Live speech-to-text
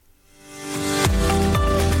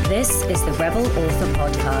Rebel Author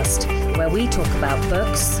Podcast, where we talk about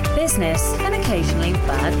books, business, and occasionally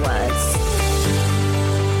bad words.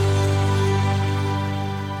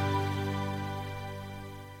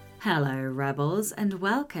 Hello, Rebels, and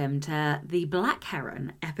welcome to the Black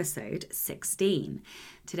Herron, episode 16.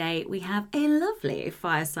 Today, we have a lovely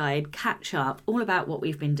fireside catch-up all about what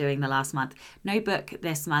we've been doing the last month. No book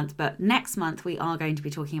this month, but next month we are going to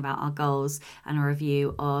be talking about our goals and a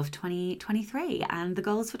review of 2023 and the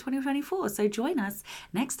goals for 2024. So join us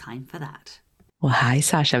next time for that. Well, hi,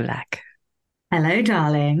 Sasha Black. Hello,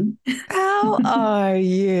 darling. How are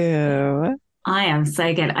you? I am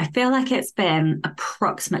so good. I feel like it's been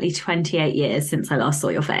approximately 28 years since I last saw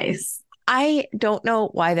your face. I don't know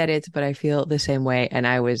why that is, but I feel the same way. And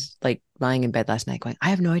I was like lying in bed last night going,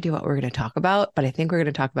 I have no idea what we're going to talk about, but I think we're going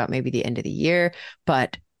to talk about maybe the end of the year.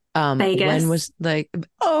 But Vegas. When was like,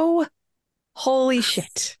 oh, holy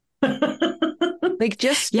shit. Like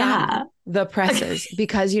just stop the presses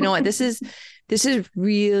because you know what, this is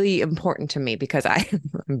really important to me because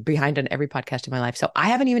I'm behind on every podcast in my life. So I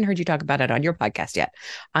haven't even heard you talk about it on your podcast yet.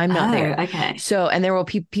 I'm not there. Okay. So, and there will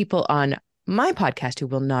be people on my podcast who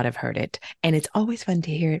will not have heard it. And it's always fun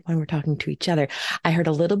to hear it when we're talking to each other. I heard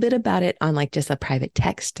a little bit about it on like just a private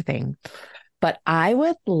text thing, but I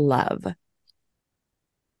would love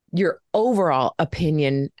your overall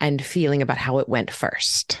opinion and feeling about how it went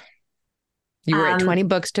first. You were at 20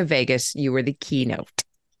 books to Vegas. You were the keynote.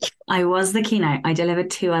 I was the keynote. I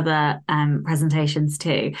delivered 2 other presentations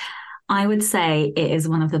too. I would say it is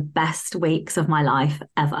one of the best weeks of my life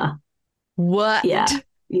ever. What? Yeah.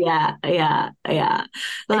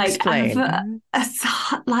 Like, explain.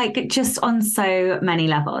 Like just on so many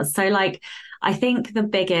levels. So like, I think the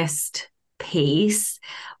biggest piece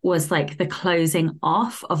was like the closing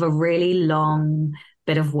off of a really long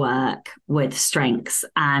bit of work with strengths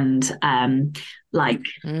and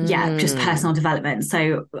just personal development.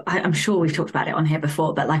 So I'm sure we've talked about it on here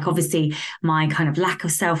before, but like obviously my kind of lack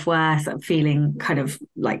of self-worth, feeling kind of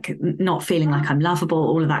like not feeling like I'm lovable,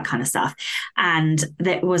 all of that kind of stuff. And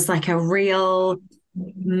there was like a real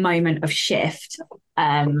moment of shift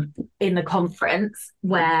in the conference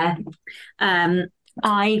where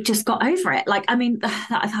I just got over it. Like, I mean,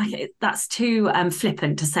 that's too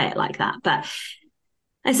flippant to say it like that, but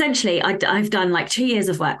essentially, I've done like 2 years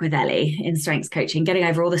of work with Ellie in strengths coaching, getting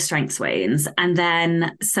over all the strengths wounds. And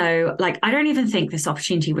then, so like, I don't even think this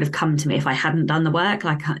opportunity would have come to me if I hadn't done the work,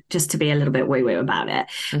 like just to be a little bit woo-woo about it.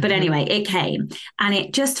 Mm-hmm. But anyway, it came and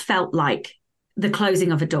it just felt like the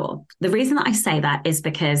closing of a door. The reason that I say that is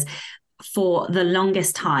because for the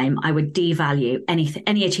longest time, I would devalue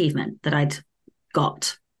any achievement that I'd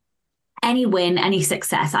got. Any win, any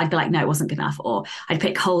success, I'd be like, no, it wasn't good enough. Or I'd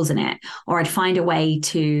pick holes in it, or I'd find a way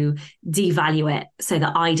to devalue it so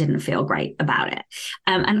that I didn't feel great about it.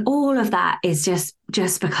 And all of that is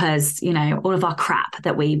just because, you know, all of our crap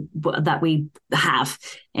that we have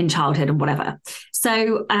in childhood and whatever.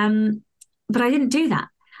 So, but I didn't do that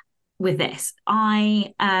with this.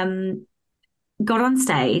 I got on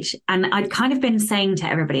stage and I'd kind of been saying to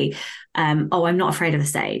everybody, oh, I'm not afraid of the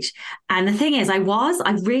stage. And the thing is, I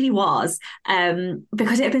really was,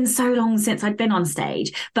 because it had been so long since I'd been on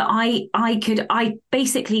stage, but I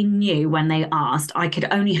basically knew when they asked, I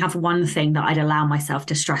could only have one thing that I'd allow myself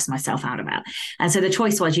to stress myself out about. And so the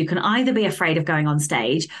choice was, you can either be afraid of going on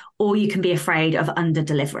stage or you can be afraid of under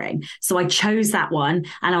delivering. So I chose that one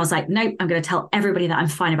and I was like, nope, I'm going to tell everybody that I'm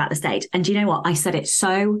fine about the stage. And do you know what? I said it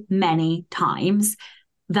so many times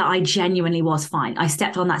that I genuinely was fine. I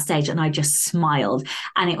stepped on that stage and I just smiled.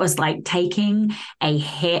 And it was like taking a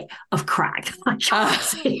hit of crack.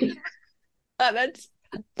 That's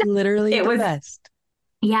literally the best.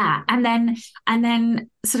 Yeah. And then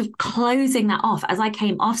sort of closing that off as I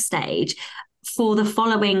came off stage for the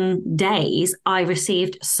following days, I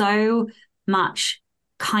received so much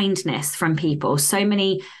kindness from people, so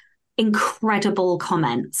many incredible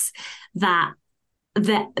comments that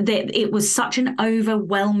it was such an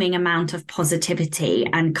overwhelming amount of positivity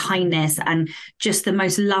and kindness and just the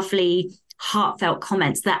most lovely, heartfelt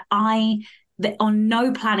comments that on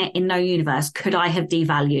no planet in no universe could I have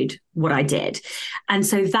devalued what I did. And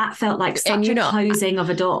so that felt like such a closing of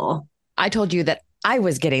a door. I told you that I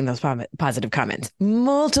was getting those positive comments,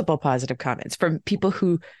 multiple positive comments from people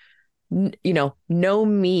who know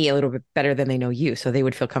me a little bit better than they know you. So they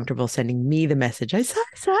would feel comfortable sending me the message. I saw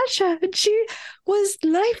Sasha and she was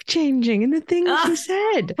life-changing in the things she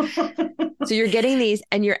said. So you're getting these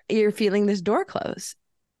and you're feeling this door close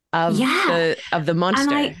of the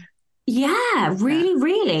monster.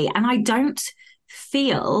 Really. And I don't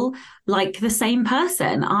feel like the same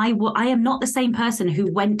person. I am not the same person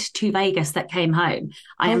who went to Vegas that came home.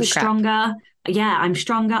 I am Holy crap. stronger. Yeah, I'm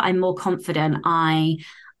stronger. I'm more confident. I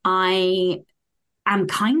am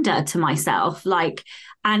kinder to myself. Like,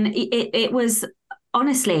 and it was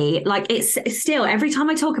honestly, like, it's still, every time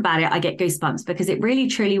I talk about it, I get goosebumps, because it really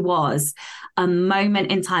truly was a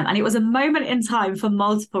moment in time. And it was a moment in time for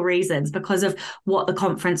multiple reasons, because of what the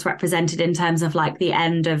conference represented in terms of like the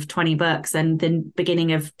end of 20 books and the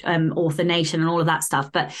beginning of Author Nation and all of that stuff.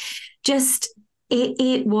 But just,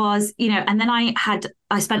 it was, you know, and then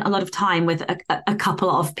I spent a lot of time with a couple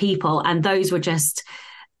of people, and those were just,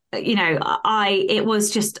 you know, it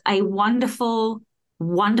was just a wonderful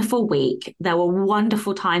week. There were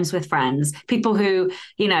wonderful times with friends, people who,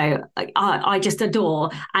 you know, I just adore.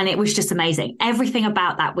 And it was just amazing. Everything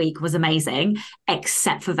about that week was amazing,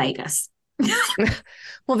 except for Vegas.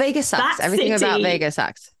 Well, Vegas sucks. Everything about Vegas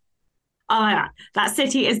sucks. Oh yeah, that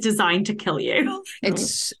city is designed to kill you.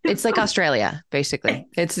 It's like Australia, basically.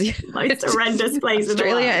 It's the most horrendous place in the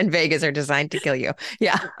world. Australia and Vegas are designed to kill you.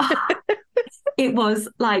 Yeah. It was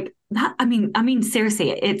like that. I mean,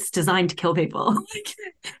 seriously, it's designed to kill people.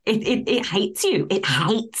 It hates you. It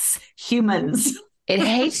hates humans. It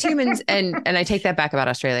hates humans. And I take that back about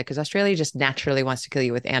Australia, because Australia just naturally wants to kill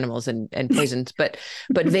you with animals and poisons. But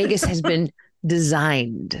Vegas has been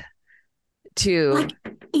designed to, like,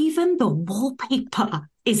 even the wallpaper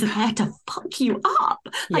is there to fuck you up.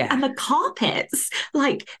 Like, yeah. And the carpets,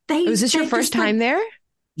 like, was this your first time there?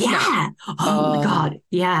 Yeah. No. Oh my God.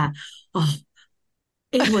 Yeah. Oh,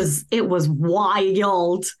 it was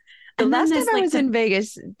wild. The last time I was in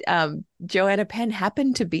Vegas, Joanna Penn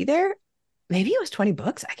happened to be there. Maybe it was 20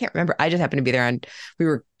 books. I can't remember. I just happened to be there, and we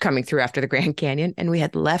were coming through after the Grand Canyon, and we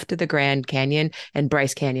had left the Grand Canyon and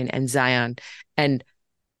Bryce Canyon and Zion, and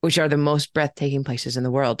which are the most breathtaking places in the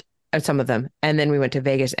world, some of them. And then we went to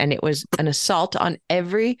Vegas, and it was an assault on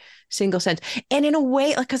every single sense. And in a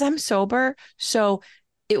way, like, because I'm sober, so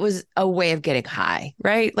it was a way of getting high,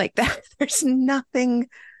 right? Like that. There's nothing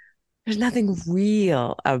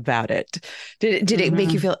real about it. Did it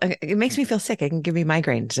make you feel? It makes me feel sick. It can give me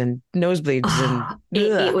migraines and nosebleeds.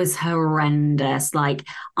 It was horrendous. Like,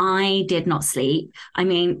 I did not sleep. I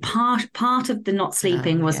mean, part of the not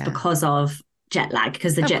sleeping was because of jet lag,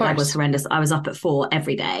 because the jet lag was horrendous. I was up at 4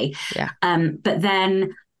 every day. Yeah. But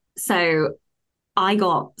then, so I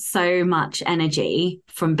got so much energy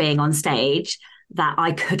from being on stage that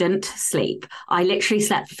I couldn't sleep. I literally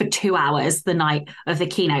slept for 2 hours the night of the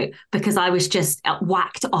keynote, because I was just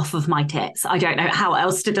whacked off of my tits. I don't know how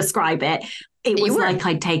else to describe it. It was like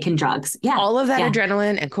I'd taken drugs. Yeah. All of that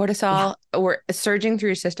adrenaline and cortisol were surging through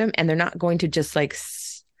your system, and they're not going to just like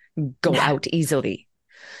go out easily.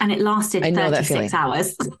 And it lasted 36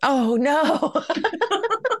 hours. Oh, no.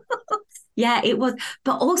 Yeah, it was.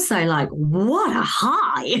 But also, like, what a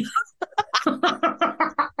high.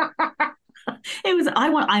 It was,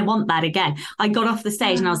 I want that again. I got off the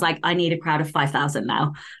stage and I was like, I need a crowd of 5,000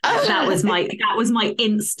 now. That was my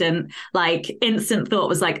instant thought,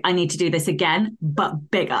 was like, I need to do this again, but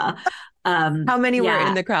bigger. How many were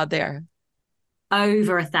in the crowd there?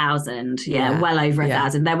 Over 1,000. Yeah, well over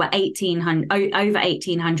 1,000. There were 1,800, over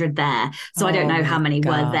 1,800 there. So I don't know how many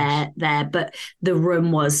were there, but the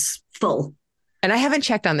room was full. And I haven't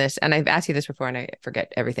checked on this, and I've asked you this before and I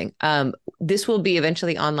forget everything. This will be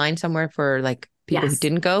eventually online somewhere for like people who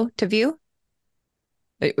didn't go to view.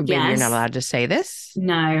 Maybe you're not allowed to say this.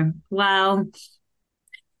 No. Well.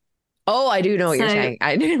 Oh, I do know what you're saying.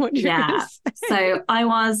 I knew what you're saying. So I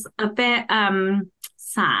was a bit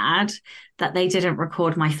sad that they didn't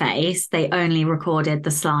record my face. They only recorded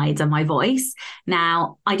the slides and my voice.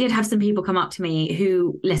 Now, I did have some people come up to me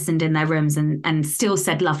who listened in their rooms and still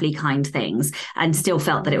said lovely, kind things, and still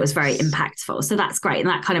felt that it was very impactful. So that's great. And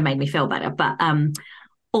that kind of made me feel better. But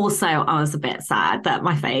also, I was a bit sad that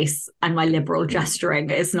my face and my liberal gesturing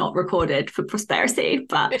is not recorded for prosperity.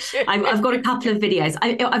 But I've got a couple of videos.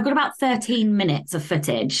 I've got about 13 minutes of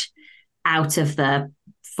footage out of the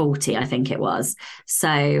 40, I think it was. So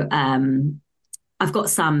I've got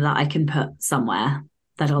some that I can put somewhere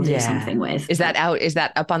that I'll do something with. Is that out? Is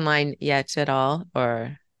that up online yet at all?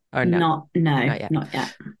 Or no? Not yet. No.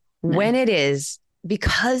 When it is,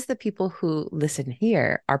 because the people who listen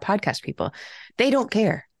here are podcast people, they don't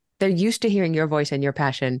care. They're used to hearing your voice and your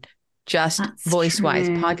passion, just voice-wise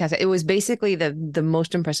podcast. It was basically the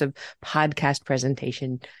most impressive podcast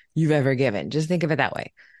presentation you've ever given. Just think of it that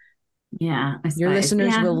way. Yeah. Your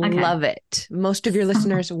listeners will love it. Most of your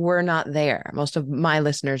listeners were not there. Most of my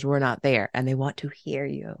listeners were not there, and they want to hear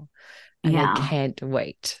you. And they can't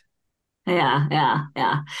wait.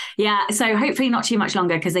 Yeah. So hopefully not too much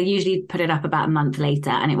longer because they usually put it up about a month later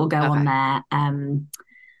and it will go Okay.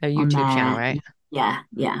 A on YouTube channel, their right? yeah.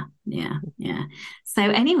 So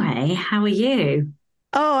anyway, how are you?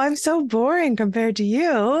 Oh, I'm so boring compared to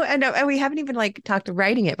you. And we haven't even like talked to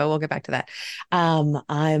writing it, but we'll get back to that.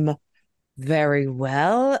 I'm very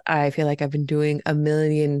well. I feel like I've been doing a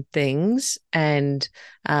million things and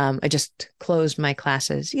I just closed my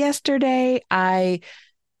classes yesterday. I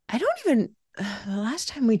don't even the last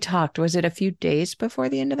time we talked, was it a few days before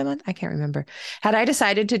the end of the month? I can't remember. Had I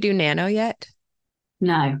decided to do nano yet?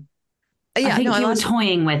 No, I Yeah, no, think I you were lost.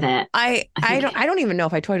 toying with it. I I I think, don't I don't even know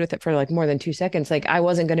if I toyed with it for like more than 2 seconds. Like I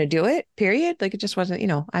wasn't going to do it, period. Like it just wasn't,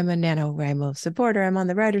 I'm a NaNoWriMo supporter. I'm on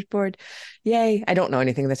the writers board. Yay. I don't know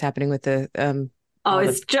anything that's happening with the I all the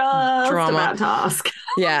was just drama. about to ask.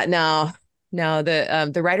 Yeah, no. No,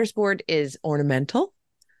 the writers board is ornamental.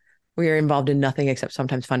 We are involved in nothing except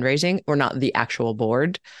sometimes fundraising. We're not the actual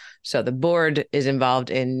board. So the board is involved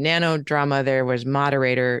in nano drama. There was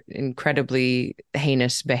moderator, incredibly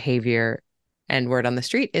heinous behavior. And word on the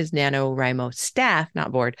street is NaNoWriMo staff,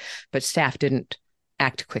 not board, but staff didn't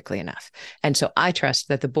act quickly enough. And so I trust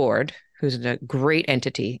that the board, who's a great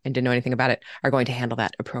entity and didn't know anything about it, are going to handle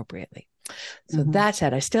that appropriately. So Mhm. that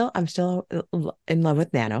said, I'm still in love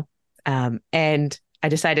with Nano. And I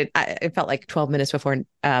decided it felt like 12 minutes before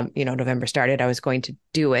November started, I was going to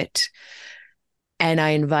do it. And I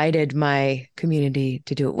invited my community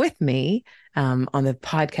to do it with me on the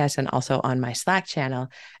podcast and also on my Slack channel.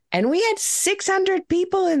 And we had 600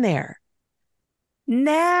 people in there.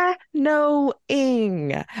 Nanoing.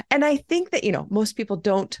 And I think that, most people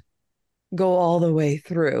don't go all the way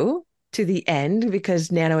through to the end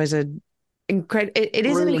because Nano is it is an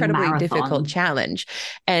Grueling incredibly difficult marathon. challenge.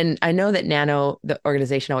 And I know that Nano, the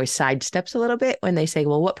organization, always sidesteps a little bit when they say,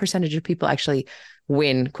 well, what percentage of people actually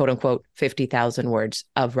win, quote unquote, 50,000 words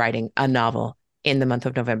of writing a novel in the month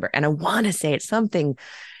of November? And I want to say it's something,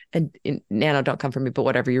 and Nano, don't come for me, but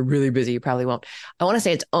whatever, you're really busy, you probably won't. I want to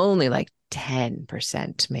say it's only like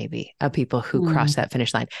 10% maybe of people who cross Mm. that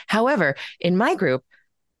finish line. However, in my group,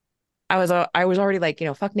 I was already like,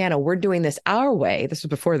 fuck Nano, we're doing this our way. This was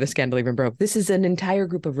before the scandal even broke. This is an entire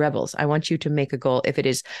group of rebels. I want you to make a goal. If it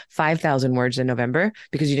is 5,000 words in November,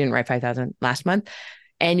 because you didn't write 5,000 last month,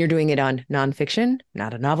 and you're doing it on nonfiction,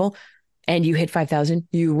 not a novel, and you hit 5,000,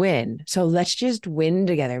 you win. So let's just win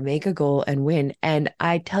together, make a goal and win. And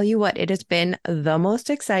I tell you what, it has been the most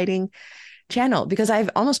exciting channel because I've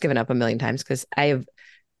almost given up a million times because I've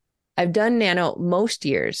done Nano most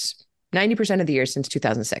years, 90% of the years since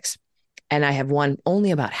 2006. And I have won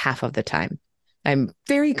only about half of the time. I'm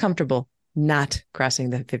very comfortable not crossing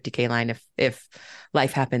the 50K line if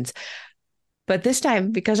life happens. But this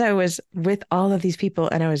time, because I was with all of these people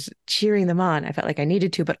and I was cheering them on, I felt like I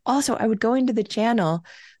needed to. But also, I would go into the channel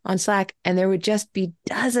on Slack and there would just be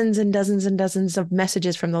dozens and dozens and dozens of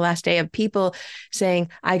messages from the last day of people saying,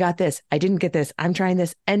 I got this, I didn't get this, I'm trying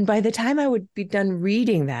this. And by the time I would be done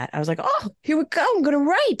reading that, I was like, oh, here we go, I'm going to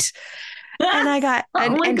write. And I got Oh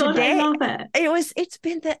my and God, I today love it. it's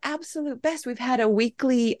been the absolute best. We've had a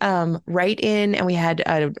weekly write in and we had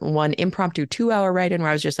one impromptu 2 hour write in where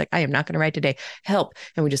I was just like, I am not going to write today. Help.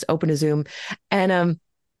 And we just opened a Zoom. And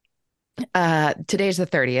today's the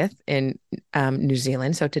 30th in New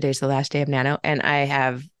Zealand. So today's the last day of Nano. And I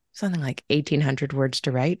have something like 1,800 words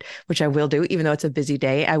to write, which I will do, even though it's a busy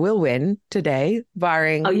day. I will win today, Oh,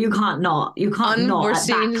 barring you can't not. You can't not at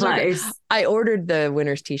that unforeseen. close. I ordered the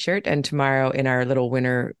winner's t-shirt, and tomorrow in our little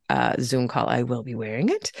winner Zoom call, I will be wearing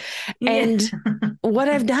it. Yeah. And what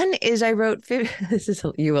I've done is I wrote this is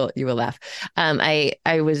you will laugh. I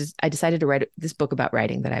decided to write this book about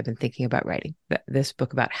writing that I've been thinking about writing. This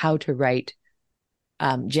book about how to write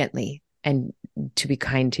gently and to be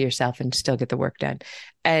kind to yourself and still get the work done.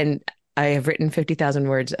 And I have written 50,000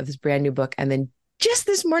 words of this brand new book. And then just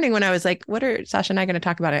this morning when I was like, what are Sasha and I going to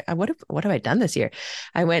talk about? What have I done this year?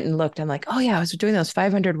 I went and looked. I'm like, oh yeah, I was doing those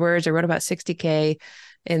 500 words. I wrote about 60K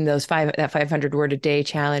in that 500 word a day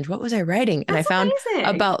challenge. What was I writing? And I That's found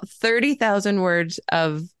amazing. about 30,000 words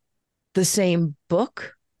of the same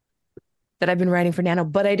book that I've been writing for Nano,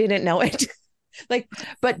 but I didn't know it.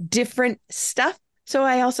 But different stuff. So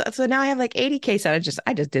now I have like 80K. So I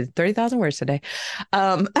just did 30,000 words today.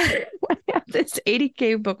 I have this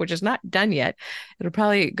 80K book, which is not done yet. It'll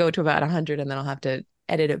probably go to about 100 and then I'll have to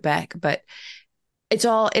edit it back. But it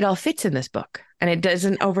all fits in this book and it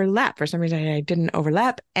doesn't overlap. For some reason, I didn't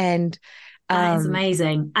overlap. That is Um,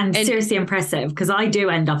 amazing and and seriously impressive because I do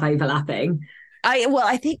end up overlapping.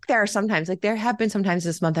 I think there are sometimes, like there have been sometimes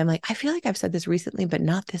this month, I'm like, I feel like I've said this recently, but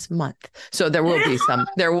not this month. So there will be some,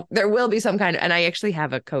 there will be some kind of, and I actually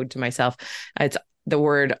have a code to myself. It's the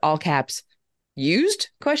word all caps used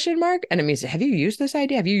question mark. And it means, have you used this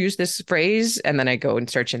idea? Have you used this phrase? And then I go and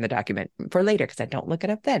search in the document for later because I don't look it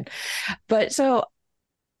up then. But so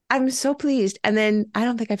I'm so pleased. And then I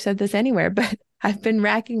don't think I've said this anywhere, but I've been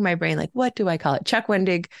racking my brain. Like, what do I call it? Chuck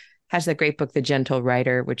Wendig has that great book, The Gentle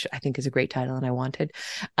Writer, which I think is a great title and I wanted.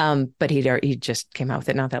 But he just came out with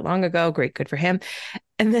it not that long ago. Great, good for him.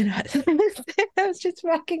 And then I was just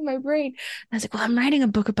racking my brain. I was like, well, I'm writing a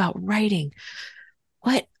book about writing.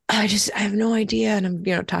 What? I have no idea. And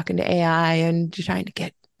I'm, talking to AI and trying to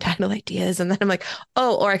get title ideas. And then I'm like,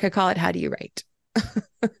 oh, or I could call it, How Do You Write?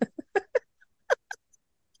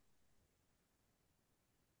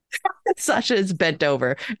 Sasha is bent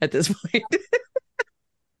over at this point.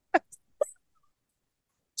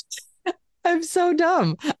 I'm so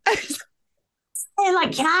dumb.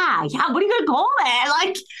 Like, yeah, what are you going to call it?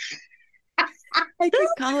 Like, I could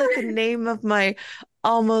call it the name of my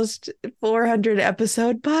almost 400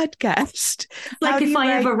 episode podcast. Like if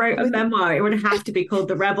I ever wrote a memoir, it would have to be called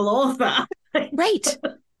The Rebel Author. Right.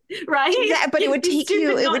 Right? Yeah, but it would take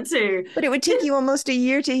you, but it would take you almost a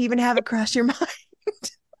year to even have it cross your mind.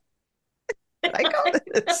 I call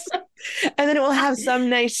this. And then it will have some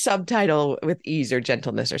nice subtitle with ease or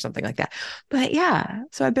gentleness or something like that. But yeah,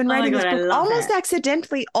 so I've been writing this book almost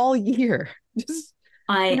accidentally all year. Just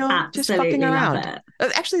fucking around.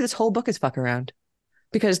 Actually, this whole book is fuck around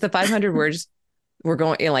because the 500 words were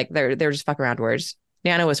going like they're just fuck around words.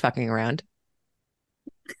 Nana was fucking around.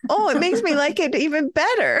 Oh, it makes me like it even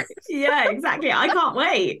better. Yeah, exactly. I can't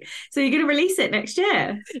wait. So you're going to release it next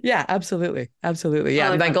year? Yeah, absolutely. Absolutely.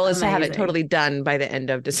 Yeah. My goal is to have it totally done by the end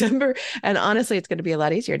of December. And honestly, it's going to be a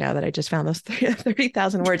lot easier now that I just found those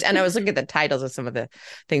 30,000 words. And I was looking at the titles of some of the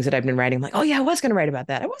things that I've been writing. I'm like, oh yeah, I was going to write about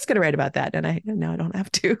that. And now I don't have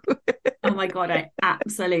to. Oh my God, I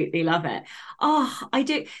absolutely love it. Oh, I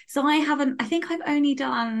do. So I think I've only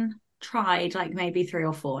tried like maybe 3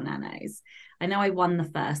 or 4 nanos. I know I won the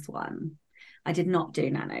first one. I did not do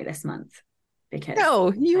nano this month because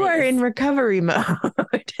you are in recovery mode.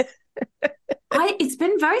 It's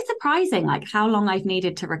been very surprising, like how long I've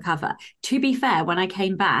needed to recover. To be fair, when I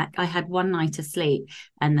came back, I had one night of sleep,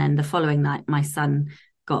 and then the following night, my son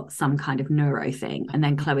got some kind of neuro thing, and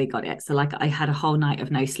then Chloe got it. So like I had a whole night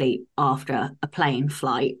of no sleep after a plane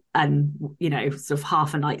flight, and sort of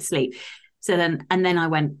half a night's sleep. So then I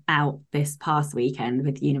went out this past weekend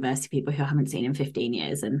with university people who I haven't seen in 15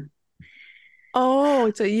 years. And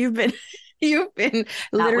so you've been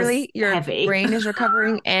literally, your brain is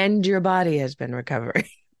recovering and your body has been recovering.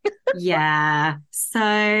 Yeah. So,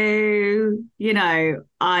 I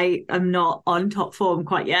am not on top form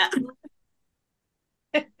quite yet.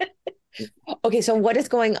 Okay, so what is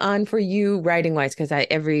going on for you writing wise? Because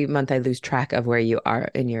every month I lose track of where you are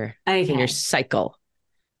in your cycle.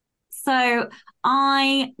 So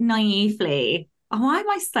I naively, why am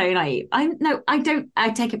I so naive? I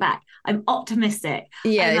take it back. I'm optimistic.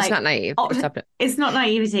 Yeah, it's not naive. It's not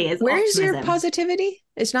naivety. It's Where's your positivity?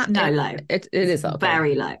 It's not low. It is okay.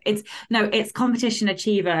 Very low. It's competition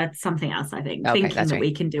achiever, something else, I think. Okay, thinking that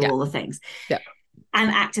we can do all the things. Yeah.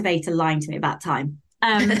 And activator lying to me about time. So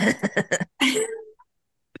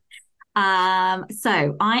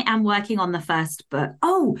I am working on the first book.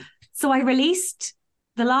 Oh, so I released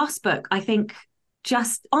the last book, I think,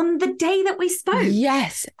 just on the day that we spoke.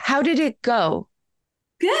 Yes. How did it go?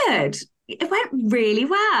 Good. It went really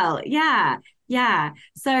well. Yeah.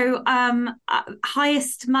 So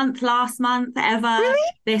highest month last month ever. Really?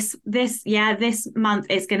 This month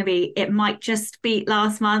is going to be, it might just beat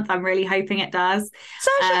last month. I'm really hoping it does.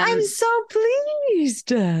 Sasha, I'm so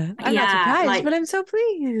pleased. I'm not surprised, but I'm so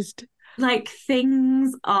pleased. Like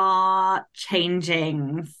things are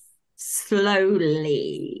changing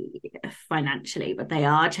slowly financially, but they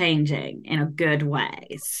are changing in a good way,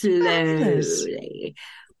 slowly.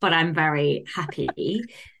 But I'm very happy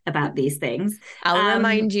about these things. I'll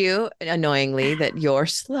remind you, annoyingly, that your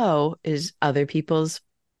slow is other people's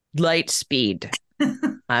light speed.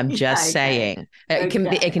 I'm just saying.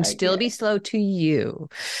 It can still be slow to you.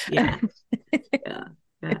 Yeah.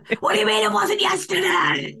 What do you mean it wasn't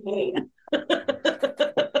yesterday?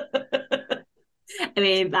 I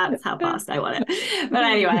mean, that's how fast I want it. But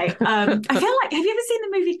anyway, I feel like, have you ever seen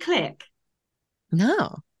the movie Click?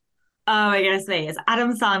 No. Oh my goodness me. It's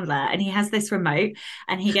Adam Sandler, and he has this remote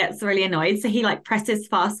and he gets really annoyed. So he like presses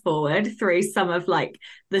fast forward through some of like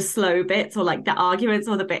the slow bits or like the arguments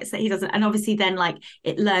or the bits that he doesn't. And obviously then like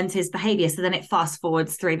it learns his behavior. So then it fast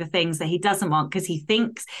forwards through the things that he doesn't want because he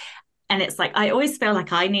thinks. And it's like, I always feel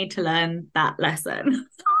like I need to learn that lesson.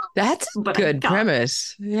 That's a but good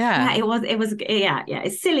premise. Yeah, Yeah. yeah.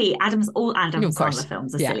 It's silly. All Adam Of Sandler course.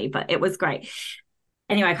 films are Yeah. silly, but it was great.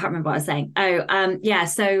 Anyway, I can't remember what I was saying. Yeah,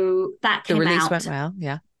 so that The came release out. went well.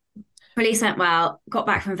 Yeah. Release went well, got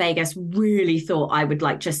back from Vegas, really thought I would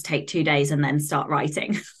like just take 2 days and then start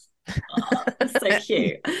writing. Oh, so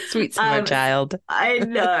cute. Sweet summer child. I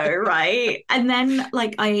know, right? And then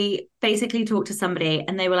like I basically talked to somebody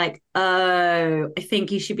and they were like, oh, I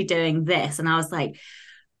think you should be doing this. And I was like,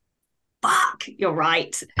 fuck, you're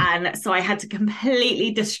right. And so I had to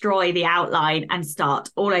completely destroy the outline and start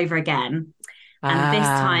all over again. And this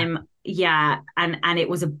time, yeah, and it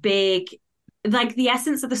was a big, like the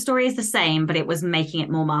essence of the story is the same, but it was making it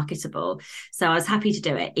more marketable. So I was happy to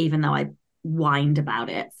do it, even though I whined about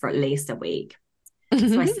it for at least a week.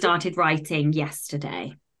 So I started writing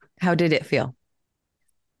yesterday. How did it feel?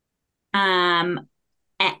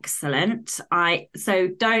 Excellent.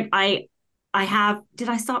 Did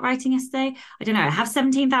I start writing yesterday? I don't know. I have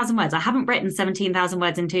 17,000 words. I haven't written 17,000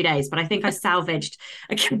 words in 2 days, but I think I salvaged.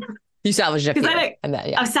 You salvaged a few.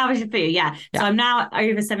 I've salvaged a few, yeah. So I'm now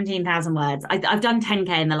over 17,000 words. I've done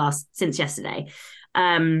 10K since yesterday.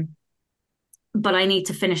 But I need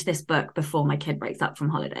to finish this book before my kid breaks up from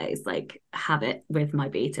holidays, like have it with my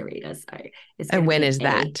beta reader. So and when is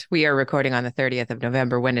that? We are recording on the 30th of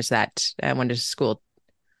November. When is that? When does school?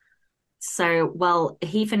 So, well,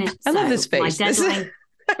 he finished. I love this face. My deadline.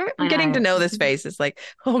 I'm getting to know this face. It's like,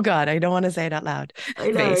 oh God, I don't want to say it out loud.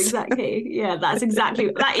 I know, exactly. Yeah, that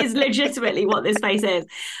is legitimately what this face is.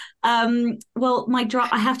 Well,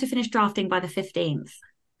 I have to finish drafting by the 15th.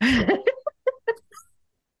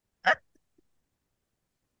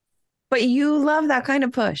 But you love that kind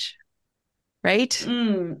of push, right?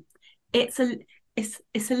 It's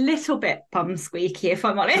a little bit bum squeaky, if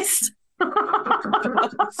I'm honest.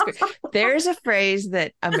 There's a phrase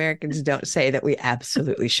that Americans don't say that we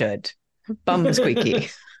absolutely should. Bum squeaky.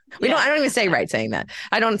 I don't even say right saying that.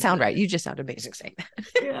 I don't sound right. You just sound amazing saying that.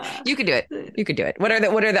 Yeah. You could do it. You could do it. What are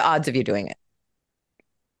the odds of you doing it?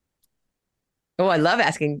 Oh, I love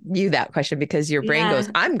asking you that question because your brain goes,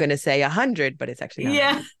 I'm going to say 100, but it's actually not.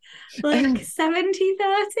 Yeah. Like 70-30,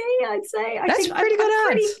 I'd say. That's pretty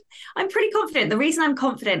good odds. I'm pretty confident. The reason I'm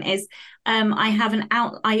confident is I have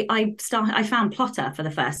I found Plotter for the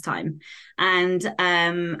first time, and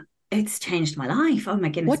it's changed my life. Oh my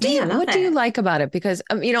goodness. What do you like about it? Because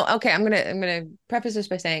okay, I'm gonna preface this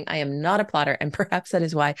by saying I am not a plotter, and perhaps that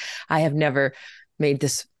is why I have never made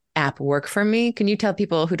this app work for me. Can you tell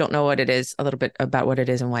people who don't know what it is a little bit about what it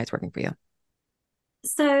is and why it's working for you?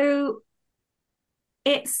 So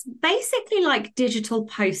it's basically like digital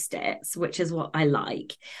post-its, which is what I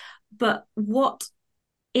like. But what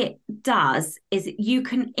it does is you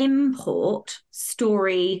can import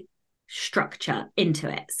story structure into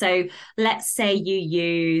it. So let's say you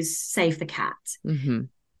use Save the Cat. Mm-hmm.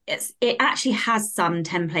 It actually has some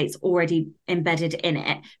templates already embedded in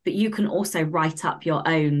it, but you can also write up your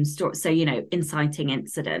own story. So, inciting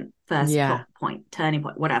incident, first plot point, turning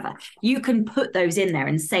point, whatever. You can put those in there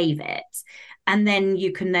and save it. And then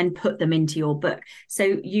you can then put them into your book.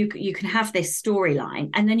 So you can have this storyline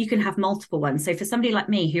and then you can have multiple ones. So for somebody like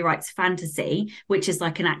me who writes fantasy, which is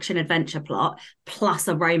like an action adventure plot plus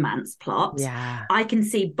a romance plot, I can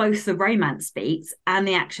see both the romance beats and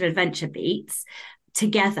the action adventure beats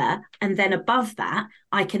together, and then above that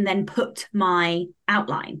I can then put my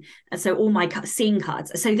outline, and so all my scene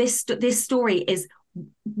cards. So this story is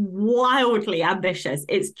wildly ambitious.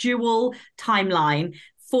 It's dual timeline,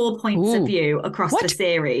 4 points of view across the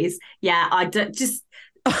series. I just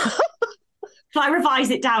so I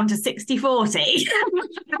revise it down to 60-40.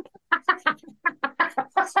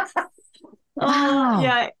 Wow.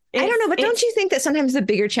 I don't know, but don't you think that sometimes the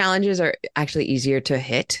bigger challenges are actually easier to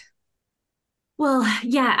hit? Well,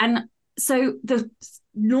 yeah. And so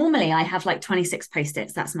normally I have like 26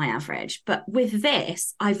 post-its. That's my average. But with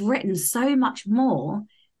this, I've written so much more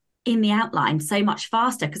in the outline, so much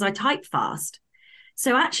faster because I type fast.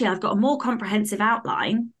 So actually I've got a more comprehensive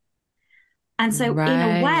outline. And so in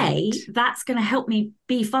a way, that's going to help me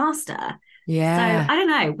be faster. Yeah. So I don't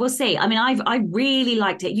know. We'll see. I mean, I really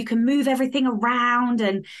liked it. You can move everything around,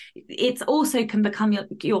 and it's also can become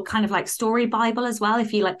your kind of like story Bible as well.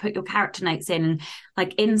 If you like put your character notes in, and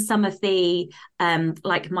like in some of the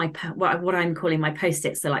like what I'm calling my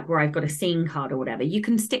post-its, so like where I've got a scene card or whatever, you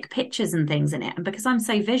can stick pictures and things in it. And because I'm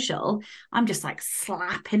so visual, I'm just like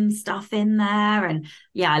slapping stuff in there, and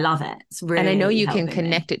I love it. It's really, and I know you can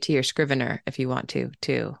connect it to your Scrivener if you want to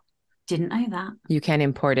too. Didn't know that. You can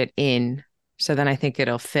import it in. So then I think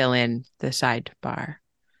it'll fill in the sidebar,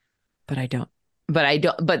 but I don't. but I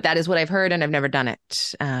don't, but that is what I've heard and I've never done it.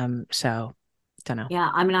 So don't know. Yeah,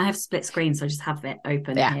 I mean, I have split screen, so I just have it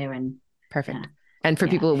open Yeah, here and perfect. And for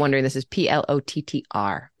people wondering, this is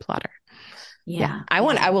Plotter, Plotter. Yeah. I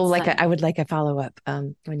would like a follow-up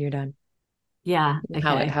when you're done. Yeah.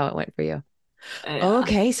 Okay. How it went for you. Yeah.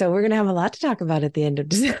 Okay, so we're gonna have a lot to talk about at the end of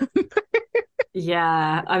December.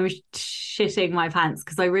 Yeah, I'm shitting my pants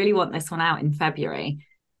because I really want this one out in February.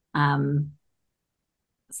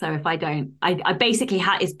 So if I don't, I basically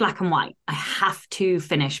it's black and white. I have to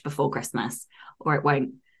finish before Christmas or it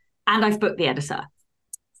won't. And I've booked the editor.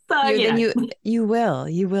 So you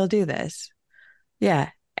will do this. Yeah.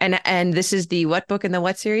 And this is the what book in the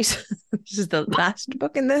what series? This is the last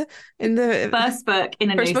book in the first book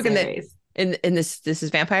in a new series. In this is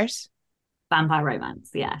vampires? Vampire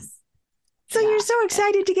romance, yes. So you're so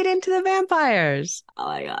excited to get into the vampires. Oh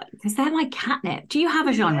my God. Because they're like catnip. Do you have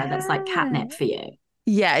a genre that's like catnip for you?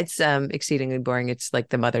 Yeah, it's exceedingly boring. It's like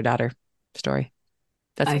the mother-daughter story.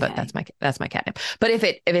 That's my catnip. But if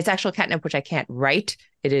it's actual catnip, which I can't write,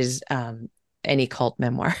 it is any cult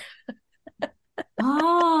memoir.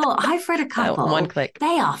 Oh, I've read a couple. One click.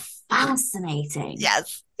 They are fascinating.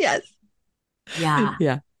 Yes. Yeah.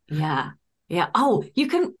 Yeah. Oh,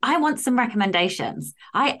 I want some recommendations.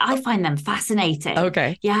 I find them fascinating.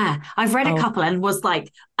 Okay. Yeah. I've read a couple and was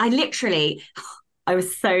like, I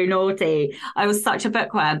was so naughty. I was such a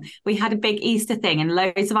bookworm. We had a big Easter thing and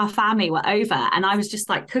loads of our family were over and I was just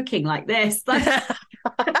like cooking like this.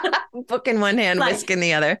 Book in one hand, whisk in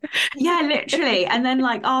the other. Yeah, literally. And then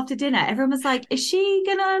like after dinner, everyone was like, is she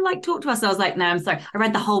gonna like talk to us? And I was like, no, I'm sorry. I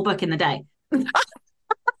read the whole book in the day.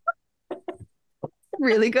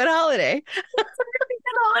 Really good holiday.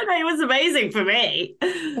 It was amazing for me.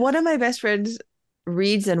 One of my best friends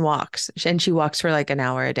reads and walks, and she walks for like an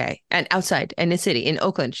hour a day and outside in the city in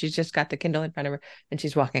Oakland. She's just got the Kindle in front of her and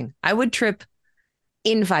she's walking. I would trip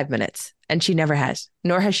in 5 minutes and she never has,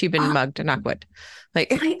 nor has she been mugged, knock wood.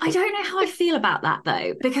 Like I don't know how I feel about that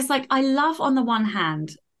though, because like I love on the one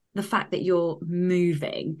hand the fact that you're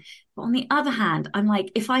moving, but on the other hand, I'm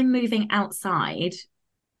like, if I'm moving outside,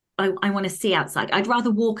 I want to see outside. I'd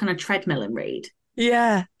rather walk on a treadmill and read.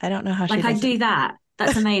 Yeah, I don't know how she like I do it. that.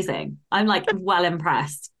 That's amazing. I'm like well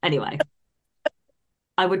impressed. Anyway,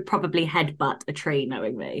 I would probably headbutt a tree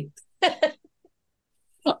knowing me.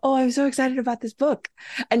 Oh, I'm so excited about this book.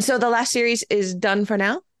 And so the last series is done for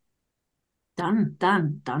now? Done.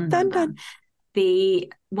 One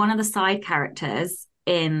of the side characters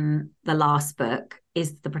in the last book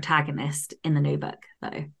is the protagonist in the new book,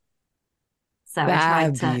 though. So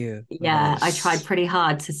I tried pretty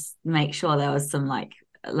hard to make sure there was some like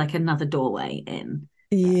another doorway in.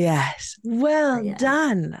 Yes. Well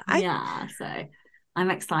done. So I'm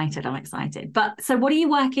excited. But so what are you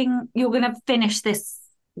working? You're going to finish this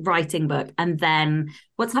writing book and then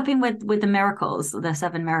what's happening with the miracles, the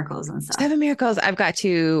 7 miracles and stuff? 7 miracles. I've got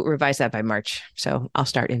to revise that by March. So I'll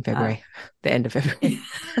start in February, the end of February.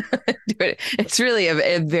 It's really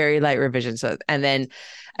a very light revision. So, and then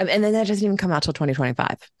that doesn't even come out till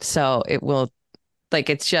 2025. So it will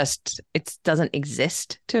it doesn't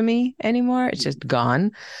exist to me anymore. It's just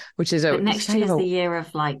gone, which is next year is the year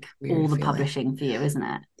of like all the publishing for you, isn't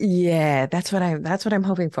it? Yeah, that's what I'm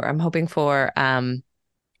hoping for. I'm hoping for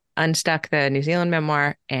Unstuck, the New Zealand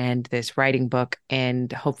memoir, and this writing book, and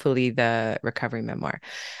hopefully the recovery memoir.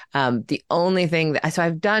 The only thing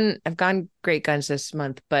I've gone great guns this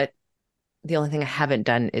month, but the only thing I haven't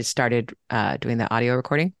done is started doing the audio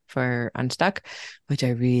recording for Unstuck, which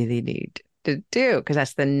I really need to do because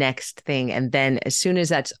that's the next thing. And then as soon as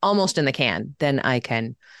that's almost in the can, then I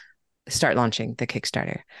can start launching the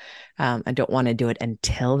Kickstarter. I don't want to do it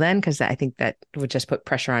until then because I think that would just put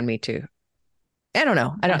pressure on me too. I don't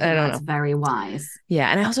know. I don't know. That's very wise. Yeah.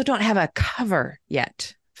 And I also don't have a cover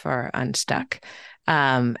yet for Unstuck.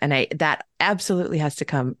 And that absolutely has to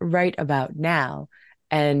come right about now.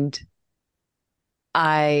 And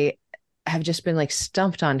I have just been like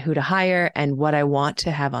stumped on who to hire and what I want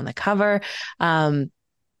to have on the cover. I've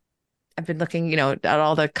been looking, at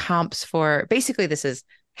all the comps for basically this is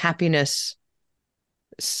happiness,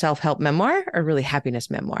 self-help memoir or really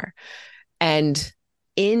happiness memoir. And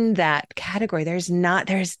in that category, there's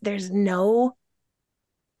no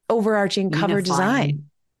overarching cover design.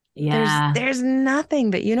 Yeah. There's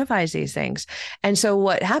nothing that unifies these things. And so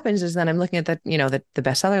what happens is then I'm looking at the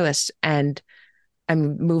bestseller list and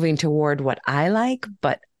I'm moving toward what I like,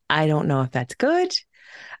 but I don't know if that's good.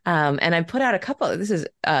 And I put out a couple, this is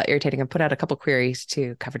irritating. I put out a couple queries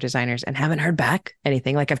to cover designers and haven't heard back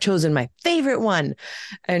anything. Like I've chosen my favorite one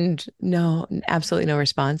and absolutely no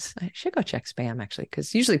response. I should go check spam actually,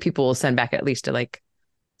 because usually people will send back at least a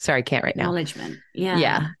Sorry, can't right now. Acknowledgement. Yeah.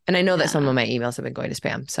 Yeah. And I know that some Yeah. of my emails have been going to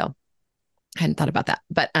spam. So I hadn't thought about that.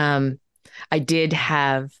 But I did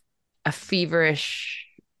have a feverish,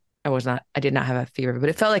 I did not have a fever, but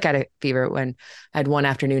it felt like I had a fever when I had one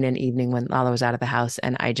afternoon and evening when Lala was out of the house.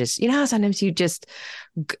 And I just, how sometimes you just,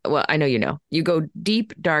 well, I know, you go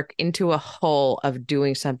deep, dark into a hole of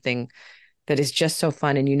doing something that is just so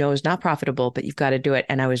fun and is not profitable, but you've got to do it.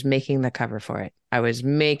 And I was making the cover for it. I was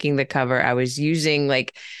making the cover. I was using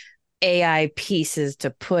like AI pieces to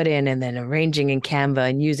put in and then arranging in Canva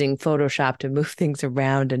and using Photoshop to move things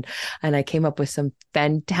around. And I came up with some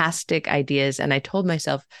fantastic ideas. And I told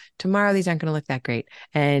myself, tomorrow these aren't going to look that great.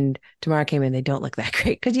 And tomorrow came in, they don't look that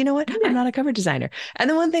great. Because you know what? I'm not a cover designer. And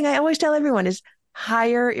the one thing I always tell everyone is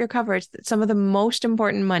hire your cover. It's some of the most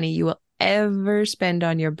important money you will ever spend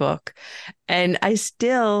on your book. And I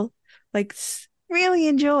still like really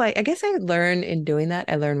enjoy, I guess I learn in doing that.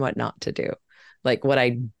 I learn what not to do, like what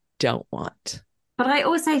I don't want. But I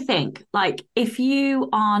also think, like, if you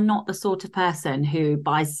are not the sort of person who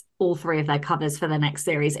buys all 3 of their covers for the next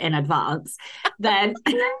series in advance, then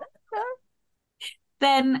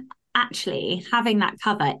then actually having that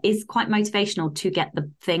cover is quite motivational to get the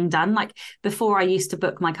thing done. Like, before I used to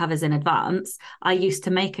book my covers in advance, I used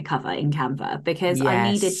to make a cover in Canva because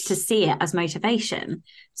I needed to see it as motivation.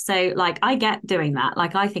 So like, I get doing that.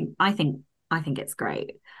 Like, I think it's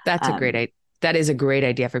great. That's a great idea. That is a great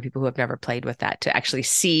idea for people who have never played with that, to actually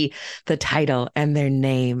see the title and their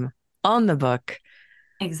name on the book.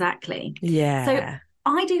 Exactly. Yeah. So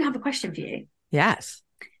I do have a question for you. Yes.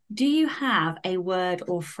 Do you have a word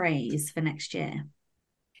or phrase for next year?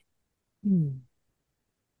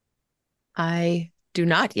 I do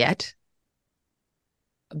not yet.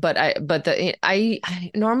 But I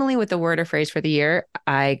normally with the word or phrase for the year,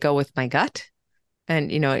 I go with my gut.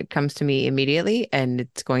 And, it comes to me immediately, and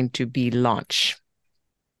it's going to be launch.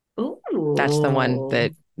 Ooh. That's the one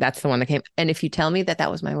that came. And if you tell me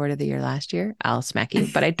that was my word of the year last year, I'll smack you.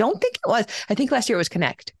 But I don't think it was. I think last year it was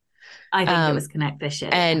connect. I think it was connect this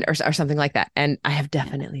year. And, or something like that. And I have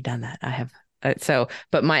definitely done that. I have.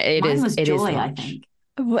 But mine was joy, launch. I think.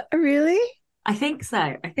 What, really? I think so.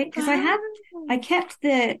 I think because I kept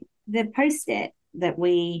the Post-it that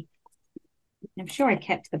I'm sure I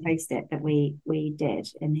kept the Post-it that we did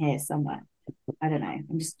in here somewhere. I don't know.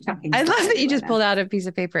 I'm just chucking. I love that you just pulled out a piece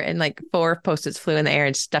of paper and like 4 Post-its flew in the air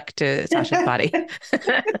and stuck to Sasha's body.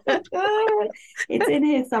 It's in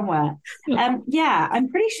here somewhere. Yeah, I'm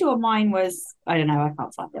pretty sure mine was, I don't know, I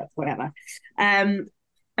can't find it, whatever. I'm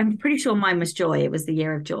pretty sure mine was joy. It was the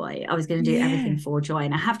year of joy. I was going to do everything for joy.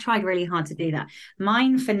 And I have tried really hard to do that.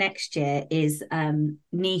 Mine for next year is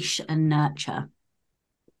niche and nurture.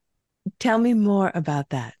 Tell me more about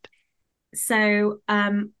that. So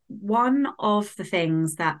one of the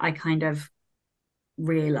things that I kind of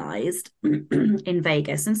realized in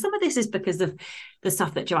Vegas, and some of this is because of the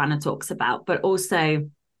stuff that Joanna talks about, but also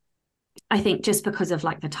I think just because of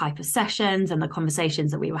like the type of sessions and the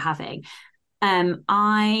conversations that we were having,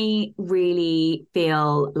 I really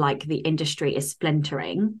feel like the industry is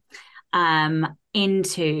splintering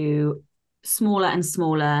into smaller and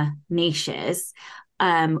smaller niches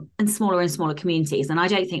and smaller communities. And I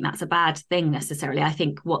don't think that's a bad thing necessarily. I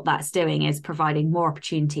think what that's doing is providing more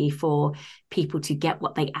opportunity for people to get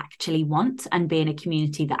what they actually want and be in a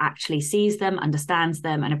community that actually sees them, understands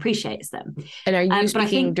them, and appreciates them. And are you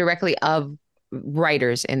speaking directly of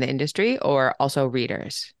writers in the industry or also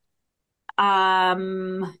readers?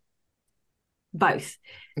 Both.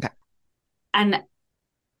 Okay. And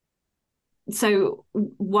so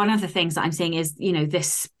one of the things that I'm seeing is,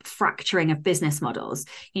 this fracturing of business models.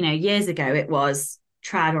 Years ago it was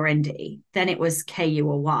trad or indie, then it was KU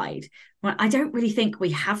or wide. Well, I don't really think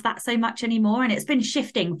we have that so much anymore, and it's been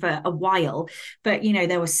shifting for a while. But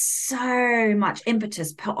there was so much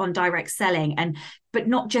impetus put on direct selling, but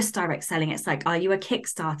not just direct selling. It's like, are you a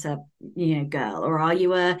Kickstarter, girl, or are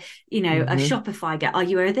you a Shopify girl? Are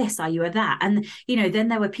you a this? Are you a that? And then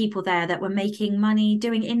there were people there that were making money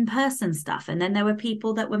doing in-person stuff, and then there were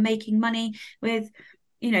people that were making money with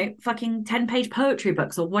fucking 10-page poetry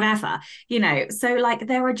books or whatever. So like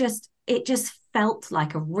it just felt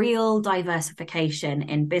like a real diversification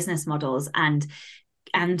in business models and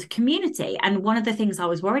community. And one of the things I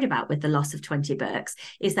was worried about with the loss of 20 books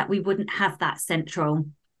is that we wouldn't have that central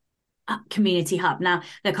community hub. Now,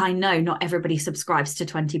 look, I know not everybody subscribes to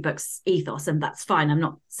 20 books ethos, and that's fine. I'm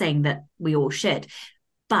not saying that we all should,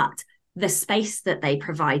 but the space that they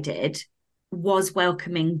provided was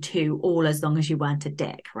welcoming to all, as long as you weren't a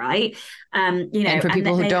dick, right? And for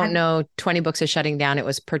people who don't know, 20 Books is shutting down. It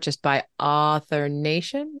was purchased by Author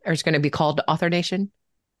Nation, or it's going to be called Author Nation.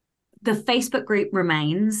 The Facebook group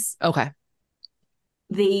remains. Okay.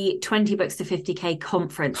 The 20 books to 50K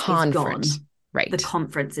conference is gone. Right. The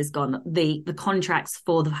conference is gone. The contracts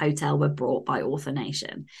for the hotel were brought by Author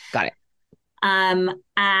Nation. Got it.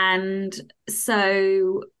 And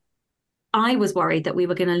so I was worried that we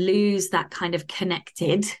were going to lose that kind of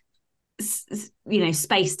connected,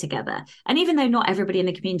 space together. And even though not everybody in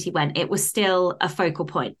the community went, it was still a focal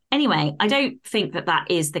point. Anyway, I don't think that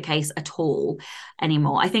is the case at all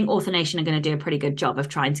anymore. I think Author Nation are going to do a pretty good job of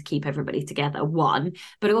trying to keep everybody together, one,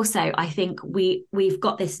 but also I think we've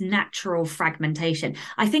got this natural fragmentation.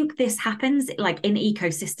 I think this happens like in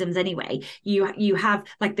ecosystems anyway. You have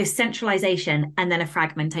like this centralization and then a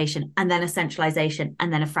fragmentation and then a centralization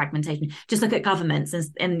and then a fragmentation. Just look at governments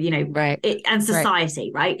and right. And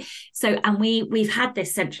society, right? So, and we've had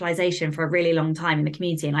this centralization for a really long time in the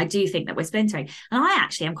community, and I do think that we're splintering. And I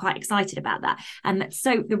actually am quite excited about that. And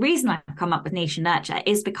so the reason I've come up with niche and nurture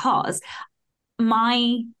is because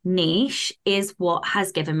my niche is what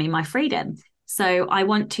has given me my freedom. So I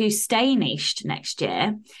want to stay niched next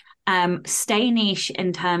year. Stay niche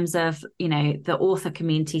in terms of, the author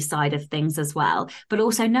community side of things as well, but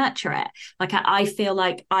also nurture it. Like I feel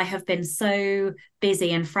like I have been so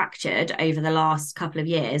busy and fractured over the last couple of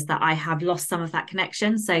years that I have lost some of that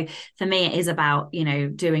connection. So for me, it is about,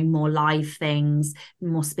 doing more live things,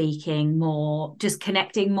 more speaking, more just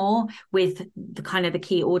connecting more with the kind of the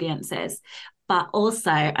key audiences. But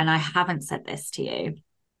also, and I haven't said this to you.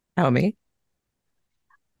 Oh, me?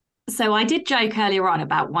 So I did joke earlier on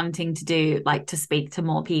about wanting to do like to speak to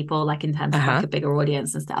more people, like in terms of like a bigger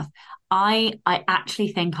audience and stuff. I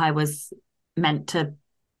actually think I was meant to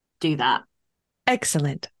do that.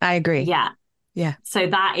 Excellent. I agree. Yeah. Yeah. So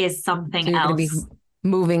that is something so you're else. Going to be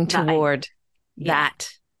moving toward that.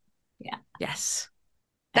 Yeah. Yes.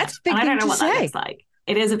 That's a big thing to say. I don't know what that looks like.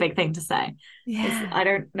 It is a big thing to say. Yeah. I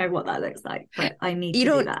don't know what that looks like, but I need to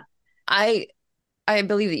do that. I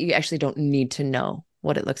believe that you actually don't need to know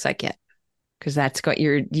what it looks like yet, because that's what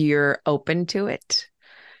you're open to it.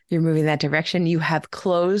 You're moving that direction. You have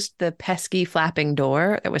closed the pesky flapping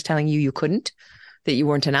door that was telling you couldn't, that you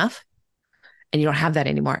weren't enough, and you don't have that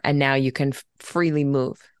anymore. And now you can freely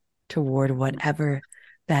move toward whatever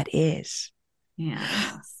that is. Yeah.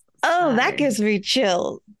 Oh, that gives me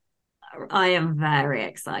chills. I am very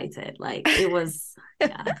excited. Like it was,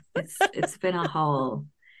 it's been a whole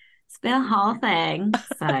thing.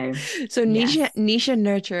 So niche and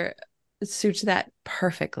nurture suits that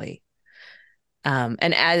perfectly.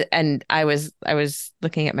 And I was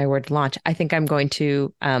looking at my word launch. I think I'm going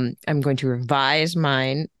to revise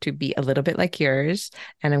mine to be a little bit like yours,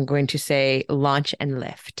 and I'm going to say launch and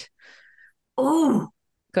lift. Oh,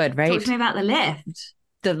 good, right? Talk to me about the lift.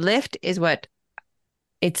 The lift is what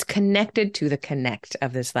it's connected to the connect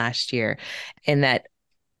of this last year, in that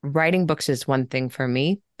writing books is one thing for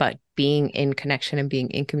me, but being in connection and being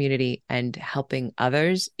in community and helping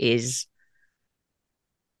others is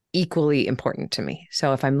equally important to me.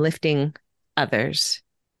 So if I'm lifting others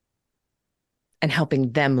and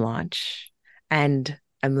helping them launch, and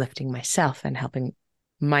I'm lifting myself and helping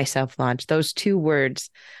myself launch, those two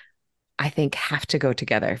words I think have to go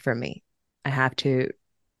together for me. I have to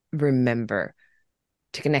remember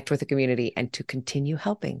to connect with the community and to continue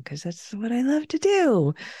helping, because that's what I love to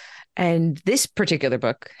do. And this particular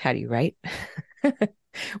book, How Do You Write,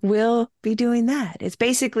 will be doing that. It's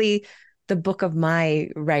basically the book of my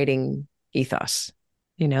writing ethos.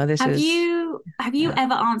 Have you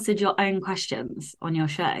ever answered your own questions on your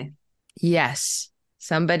show? Yes.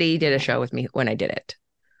 Somebody did a show with me when I did it.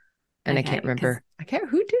 And I can't remember.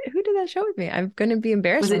 Who did that show with me? I'm going to be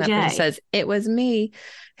embarrassed when that person says it was me.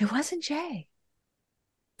 It wasn't Jay.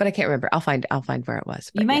 But I can't remember. I'll find where it was.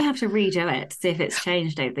 You may have to redo it to see if it's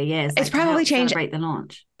changed over the years. It's probably changed. Celebrate the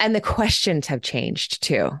launch. And the questions have changed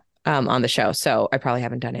too on the show. So I probably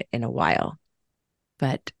haven't done it in a while.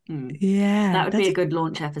 But yeah. That would be a good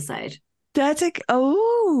launch episode. And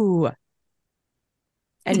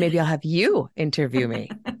maybe I'll have you interview me.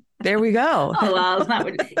 There we go. Oh, well, that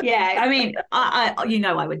would, I mean,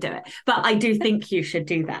 I would do it. But I do think you should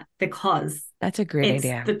do that, because that's a great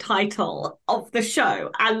idea. It's the title of the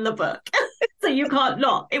show and the book. So you can't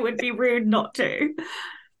not. It would be rude not to.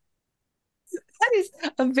 That is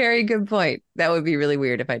a very good point. That would be really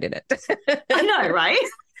weird if I did it. I know, right?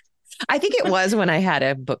 I think it was when I had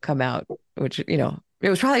a book come out, which, it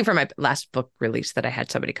was probably for my last book release that I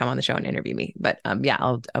had somebody come on the show and interview me. But I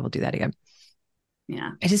will do that again.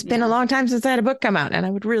 Yeah. It has been a long time since I had a book come out, and I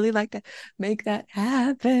would really like to make that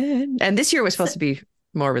happen. And this year was supposed to be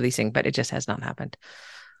more releasing, but it just has not happened.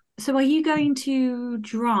 So are you going to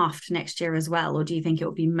draft next year as well, or do you think it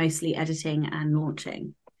will be mostly editing and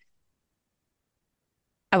launching?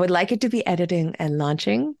 I would like it to be editing and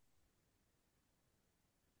launching.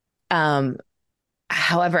 Um,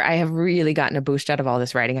 However, I have really gotten a boost out of all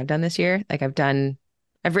this writing I've done this year. Like I've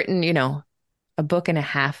written, a book and a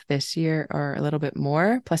half this year or a little bit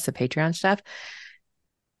more, plus the Patreon stuff.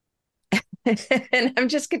 And I'm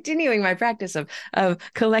just continuing my practice of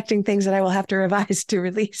collecting things that I will have to revise to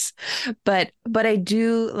release. But I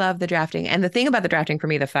do love the drafting. And the thing about the drafting for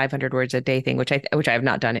me, the 500 words a day thing, which I have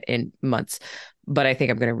not done in months, but I think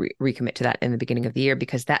I'm going to recommit to that in the beginning of the year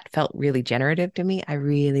because that felt really generative to me. I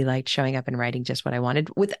really liked showing up and writing just what I wanted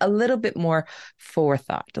with a little bit more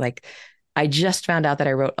forethought. Like I just found out that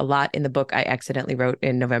I wrote a lot in the book I accidentally wrote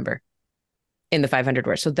in November in the 500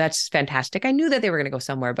 words. So that's fantastic. I knew that they were going to go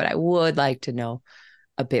somewhere, but I would like to know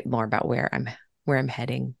a bit more about where I'm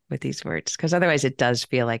heading with these words. Because otherwise it does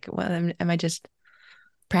feel like, well, am I just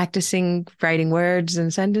practicing writing words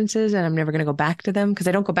and sentences and I'm never going to go back to them? Because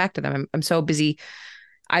I don't go back to them. I'm so busy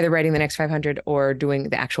either writing the next 500 or doing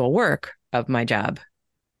the actual work of my job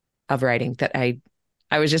of writing that I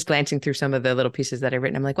was just glancing through some of the little pieces that I've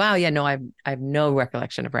written. I'm like, wow, yeah, no, I have no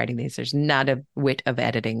recollection of writing these. There's not a whit of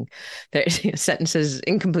editing. There's sentences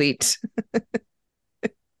incomplete.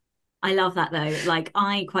 I love that though. Like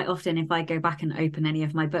I quite often, if I go back and open any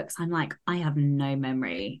of my books, I'm like, I have no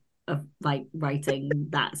memory of like writing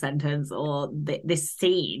that sentence or this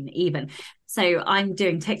scene even. So I'm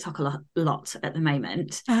doing TikTok a lot at the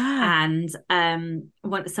moment. Ah, And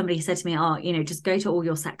what somebody said to me, oh, just go to all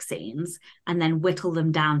your sex scenes and then whittle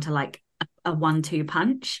them down to like a 1-2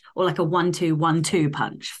 punch or like a 1-2-1-2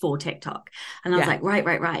 punch for TikTok. And I was yeah. like,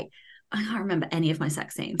 right. I can't remember any of my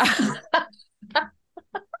sex scenes.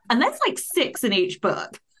 And there's like 6 in each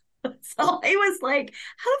book. So I was like,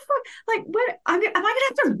 how the fuck, like, what, am I going to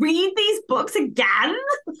have to read these books again?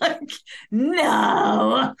 Like,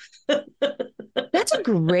 no. That's a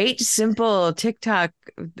great, simple TikTok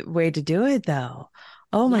way to do it, though.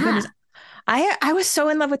 Oh my goodness. Yeah. I was so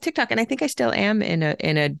in love with TikTok, and I think I still am in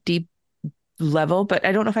a deep level, but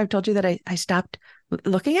I don't know if I've told you that I stopped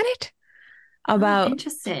looking at it Oh, about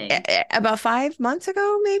interesting. about 5 months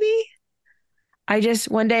ago, maybe. I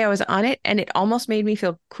just one day I was on it and it almost made me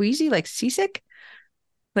feel queasy, like seasick.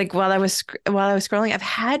 Like while I was scrolling,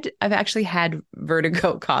 I've actually had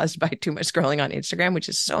vertigo caused by too much scrolling on Instagram, which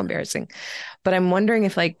is so embarrassing. But I'm wondering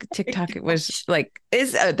if like TikTok it was Gosh. like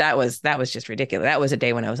is that was just ridiculous. That was a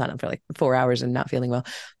day when I was on it for like 4 hours and not feeling well.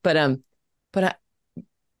 But but I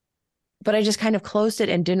but I just kind of closed it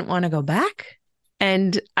and didn't want to go back.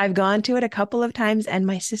 And I've gone to it a couple of times, and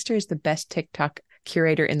my sister is the best TikTok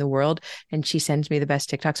curator in the world, and she sends me the best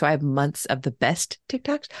TikTok. So I have months of the best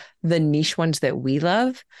TikToks, the niche ones that we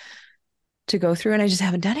love to go through, and I just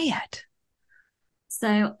haven't done it yet.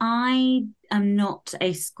 So I am not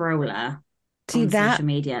a scroller See on that social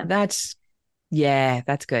media. that's yeah,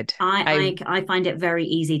 that's good. I I find it very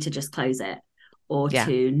easy to just close it or yeah,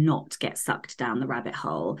 to not get sucked down the rabbit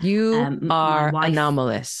hole. you My are wife,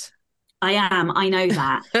 anomalous. I am. I know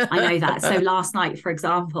that. I know that. So last night, for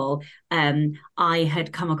example, I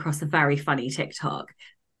had come across a very funny TikTok.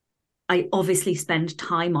 I obviously spend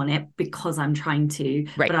time on it because I'm trying to,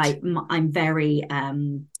 but Right. I'm very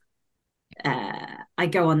I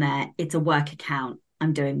go on there. It's a work account.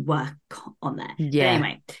 I'm doing work on there. But Yeah.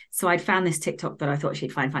 anyway, so I'd found this TikTok that I thought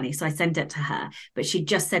she'd find funny. So I sent it to her, but she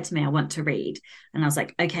just said to me, I want to read. And I was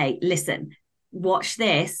like, okay, listen, watch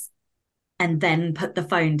this and then put the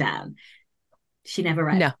phone down. She never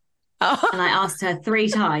read. No. Oh, And I asked her 3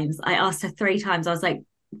 times. I was like,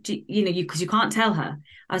 because you can't tell her.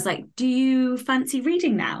 I was like, do you fancy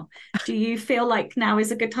reading now? Do you feel like now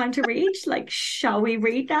is a good time to read? Like, shall we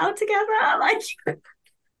read now together? Like,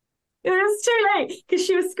 it was too late because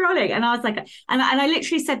she was scrolling, and I was like, and I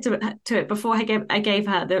literally said to it before I gave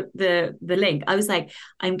her the link. I was like,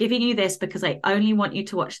 I'm giving you this because I only want you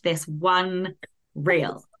to watch this one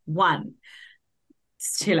reel. One.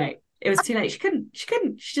 It's too late. It was too late. She couldn't.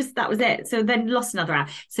 She just that was it. So then lost another hour.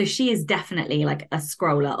 So she is definitely like a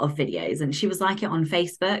scroller of videos, and she was like it on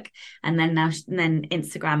Facebook, and then then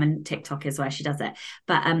Instagram and TikTok is where she does it.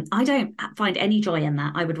 But I don't find any joy in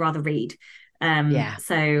that. I would rather read. yeah.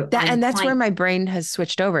 So That I'm and that's where quite my brain has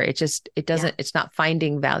switched over. It yeah. doesn't it's not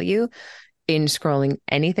finding value in scrolling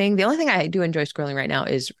anything. The only thing I do enjoy scrolling right now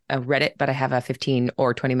is Reddit, but I have a 15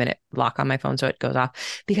 or 20-minute lock on my phone so it goes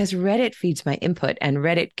off because Reddit feeds my input and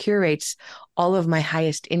Reddit curates all of my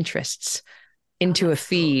highest interests Oh, into a that's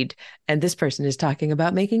cool. feed. And this person is talking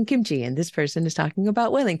about making kimchi, and this person is talking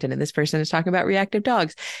about Wellington, and this person is talking about reactive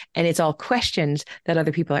dogs. And it's all questions that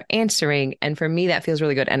other people are answering. And for me, that feels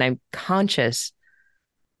really good. And I'm conscious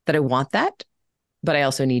that I want that, but I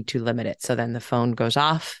also need to limit it. So then the phone goes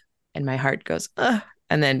off and my heart goes, ugh.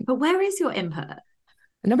 And then But where is your input?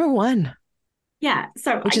 number one, Yeah.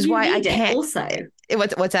 So which is you why I need it can't. also.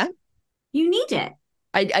 What's that? You need it.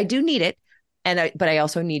 I do need it. But I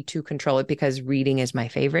also need to control it because reading is my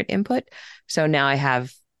favorite input. So now I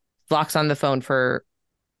have locks on the phone for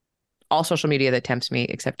all social media that tempts me,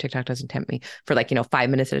 except TikTok doesn't tempt me, for 5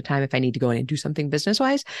 minutes at a time if I need to go in and do something business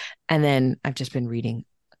wise. And then I've just been reading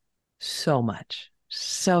so much.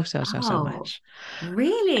 So Oh, much.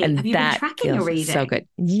 really? Have And you been that tracking your feels so reading? good.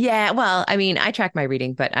 Yeah. Well, I mean, I track my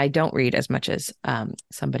reading, but I don't read as much as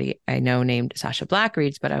somebody I know named Sasha Black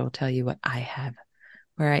reads, but I will tell you what I have,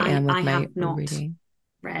 where I am I with my have not reading.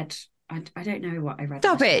 read. I don't know what I read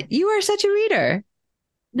Stop last year. it. You are such a reader.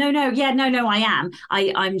 No, yeah, no, I am.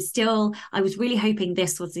 I'm still, I was really hoping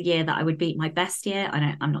this was the year that I would beat my best year.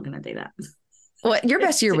 I'm not going to do that. Well, your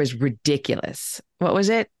best year was ridiculous. What was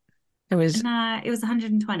it? It was, No, it was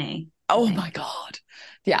 120, I oh my think. God.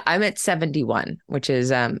 Yeah, I'm at 71, which is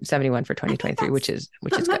 71 for I think 2023, that's,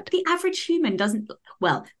 which but is good. the average human doesn't,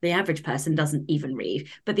 well, the average person doesn't even read,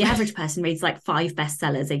 but the average person reads like 5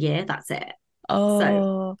 bestsellers a year. That's it. So,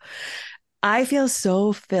 Oh, I feel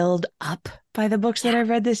so filled up by the books that yeah, I've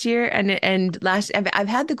read this year. And last, I've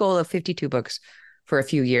had the goal of 52 books for a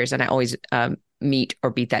few years, and I always meet or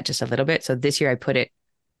beat that just a little bit. So this year I put it,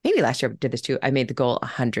 maybe last year I did this too. I made the goal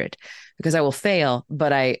 100 because I will fail,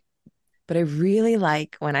 but I really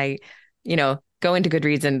like when I, go into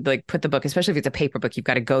Goodreads and put the book, especially if it's a paper book, you've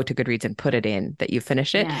got to go to Goodreads and put it in that you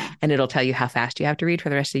finished it, yeah, and it'll tell you how fast you have to read for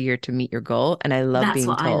the rest of the year to meet your goal. And I love that's being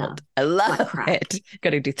what I love. told. I Like love crack. it. Got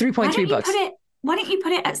to do Why 3.3 don't you put books. it, why don't you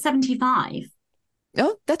put it at 75?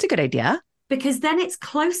 Oh, that's a good idea. Because then it's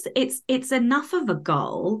close, it's enough of a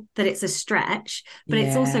goal that it's a stretch, but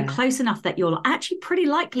it's also Yeah, close enough that you're actually pretty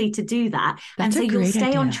likely to do that, and that's so a you'll great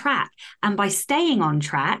stay on idea. track, and by staying on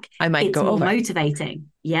track I might it's go more over.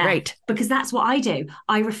 motivating. Yeah, Right. because that's what I do.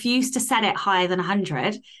 I refuse to set it higher than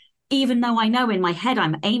 100, even though I know in my head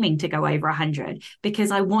I'm aiming to go over 100,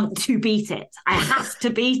 because I want to beat it. I have to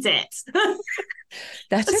beat it.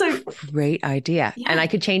 That's a So great idea. And yeah, I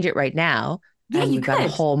could change it right now. yeah, And you we've got a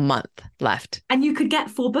could, whole month left. and you could get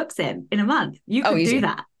 4 books in a month. You Oh, could do easy.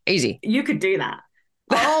 that. Easy. You could do that.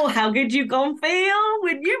 Oh, how good you gonna feel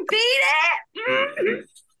when you beat it?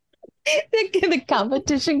 The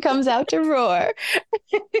competition comes out to roar.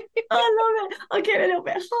 I love it. I'll get a little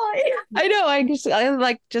bit high. I know.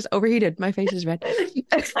 I just overheated. My face is red.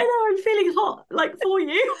 I know I'm feeling hot, like for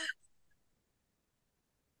you.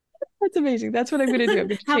 That's amazing. That's what I'm going to do. I'm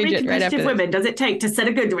going to How change many it right after competitive this. women does it take to set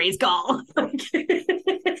a Goodreads goal?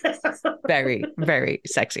 Very, very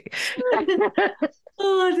sexy.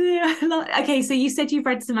 Oh dear. Okay, so you said you've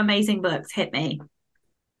read some amazing books. Hit me.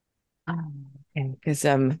 Okay, because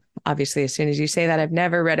obviously as soon as you say that, I've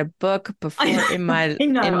never read a book before in my I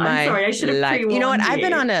know. in I'm my sorry. I should have life. You know what?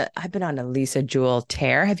 pre-warned you. I've been on a Lisa Jewell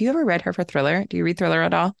tear. Have you ever read her for thriller? Do you read thriller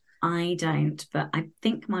at all? I don't, but I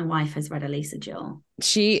think my wife has read Elisa Jewell.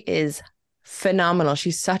 She is phenomenal.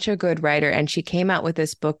 She's such a good writer, and she came out with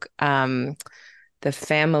this book, The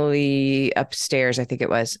Family Upstairs, I think it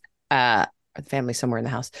was, or The Family Somewhere in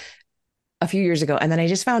the House, a few years ago. And then I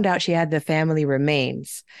just found out she had The Family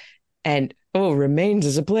Remains. And oh, remains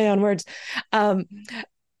is a play on words. Um,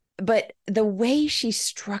 but the way she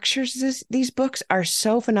structures these books are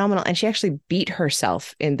so phenomenal. And she actually beat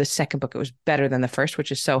herself in the second book. It was better than the first,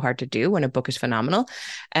 which is so hard to do when a book is phenomenal.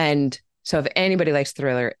 And so if anybody likes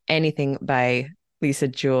thriller, anything by Lisa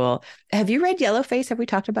Jewell. Have you read Yellowface? Have we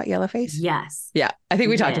talked about Yellowface? Yes, Yeah, I think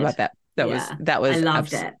we we talked did. about that. Yeah, That I was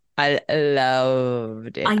loved it. I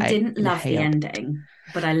loved it. I I didn't love the inhaled. ending,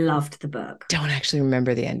 but I loved the book. Don't actually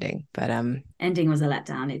remember the ending, but Ending was a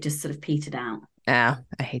letdown. It just sort of petered out. I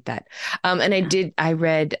hate that. And I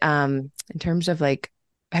read in terms of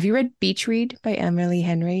have you read Beach Read by Emily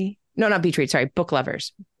Henry? No, not Beach Read, sorry, Book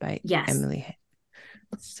Lovers by Yes. Emily.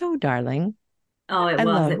 So darling. Oh, I it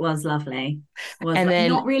love. was lovely. And then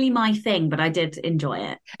Not really my thing, but I did enjoy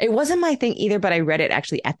it. it wasn't my thing either, but I read it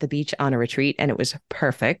actually at the beach on a retreat and it was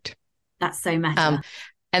perfect. That's so Um, meta.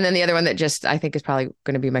 and then the other one that just I think is probably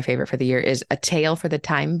going to be my favorite for the year is A Tale for the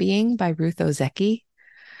Time Being by Ruth Ozeki.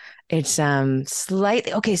 It's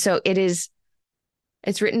slightly okay, so it's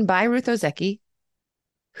written by Ruth Ozeki,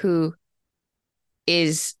 who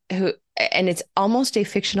and it's almost a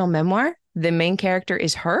fictional memoir. The main character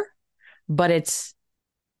is her, but it's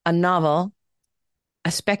a novel,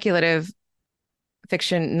 a speculative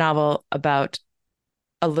fiction novel about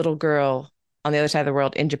a little girl on the other side of the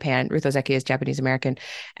world in Japan. Ruth Ozeki is Japanese American,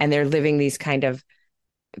 and they're living these kind of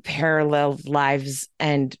parallel lives,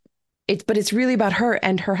 and but it's really about her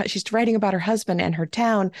and she's writing about her husband and her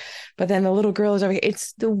town. But then the little girl is over here.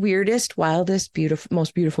 It's the weirdest, wildest, beautiful,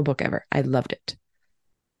 most beautiful book ever. I loved it.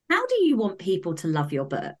 How do you want people to love your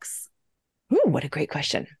books? Ooh, what a great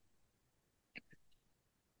question.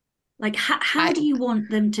 Like, how do you want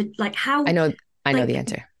them to, like, how? I know like, the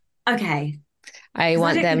answer. Okay. I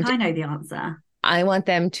want I don't them think to, I know the answer. I want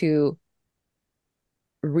them to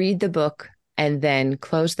read the book and then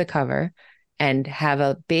close the cover and have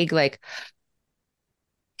a big, like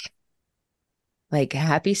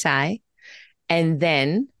happy sigh. And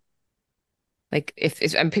then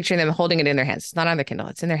if I'm picturing them holding it in their hands, it's not on their Kindle,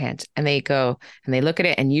 it's in their hands. And they go and they look at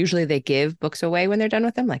it. And usually they give books away when they're done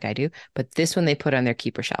with them, like I do. But this one they put on their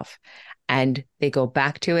keeper shelf and they go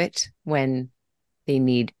back to it when they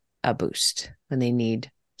need a boost, when they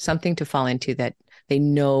need something to fall into that they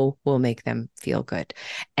know will make them feel good.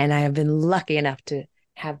 And I have been lucky enough to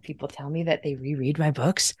have people tell me that they reread my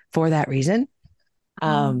books for that reason.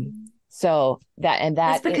 So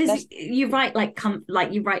that's because you write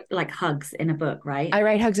you write like hugs in a book, right? I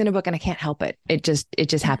write hugs in a book and I can't help it. It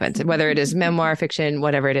just happens. Whether it is memoir, fiction,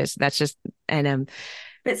 whatever it is, that's just but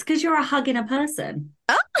it's because you're a hugging a person.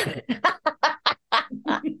 Oh.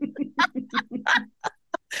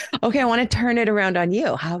 Okay, I want to turn it around on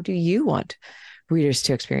you. How do you want readers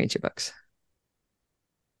to experience your books?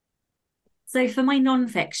 So for my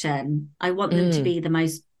nonfiction, I want them to be the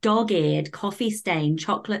most dog-eared, coffee-stained,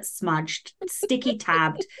 chocolate-smudged,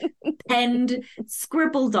 sticky-tabbed, penned,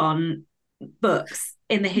 scribbled on books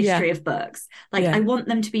in the history of books. Like, I want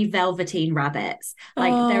them to be velveteen rabbits.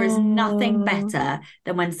 Like, there is nothing better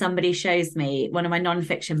than when somebody shows me one of my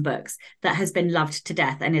nonfiction books that has been loved to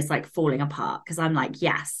death and is like falling apart, because I'm like,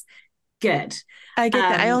 yes, good. I get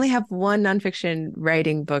that. I only have one nonfiction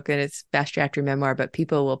writing book and it's fast chapter memoir, but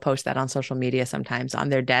people will post that on social media sometimes on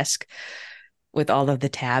their desk with all of the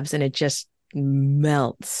tabs and it just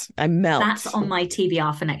melts. I melt. That's on my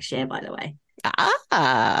TBR for next year, by the way.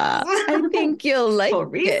 I think you'll like for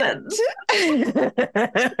reasons.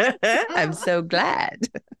 I'm so glad.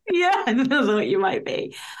 Yeah, I thought you might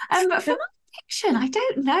be. But for nonfiction, I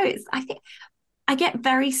don't know. I think I get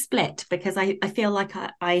very split because I feel like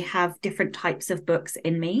I have different types of books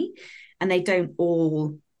in me, and they don't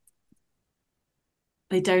all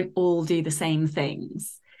do the same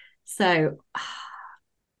things. So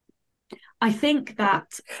I think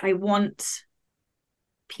that I want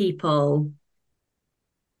people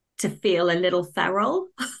to feel a little feral.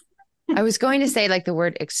 I was going to say like the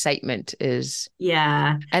word excitement is.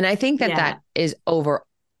 Yeah. And I think that is over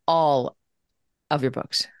all of your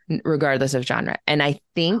books, regardless of genre. And I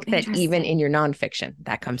think that even in your nonfiction,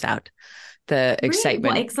 that comes out. The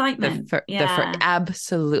excitement. What excitement?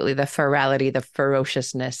 Absolutely. The ferality, the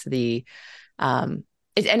ferociousness, and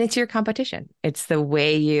it's your competition. It's the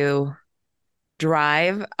way you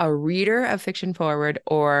drive a reader of fiction forward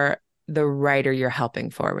or the writer you're helping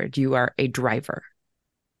forward. You are a driver.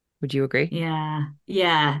 Would you agree? Yeah.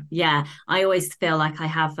 I always feel like I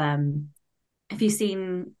have you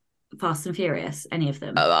seen Fast and Furious, any of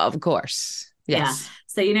them? Of course. Yes. Yeah.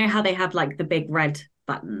 So you know how they have like the big red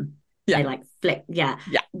button? Yeah. They like flick. Yeah.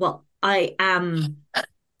 Yeah. Well, I am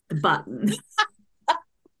the button.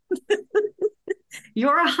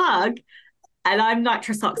 You're a hug and I'm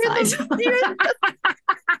nitrous oxide.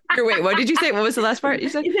 Wait, what did you say? What was the last part you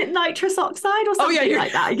said? Is it nitrous oxide or something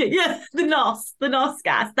like that? Yeah, the NOS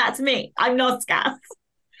gas. That's me. I'm NOS gas.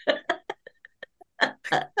 I'm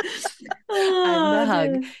the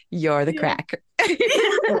hug. You're the crack.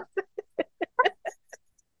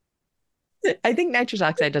 I think nitrous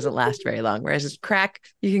oxide doesn't last very long, whereas crack,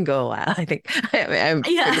 you can go a while. I think.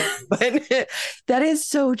 But that is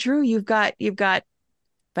so true. You've got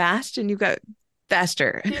fast and you've got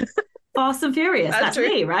faster. Fast and Furious. That's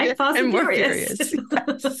me, right? Fast and more Furious. Yes.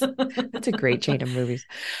 That's a great chain of movies.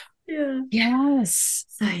 Yeah. Yes.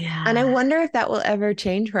 So yeah. And I wonder if that will ever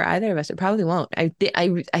change for either of us. It probably won't. I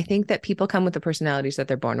think that people come with the personalities that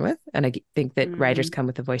they're born with, and I think that writers come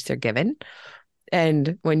with the voice they're given.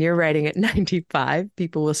 And when you're writing at 95,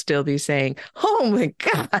 people will still be saying, "Oh my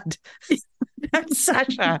God, that's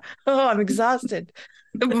Sasha. Oh, I'm exhausted."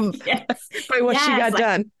 Yes. By what she got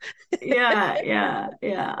done. Yeah.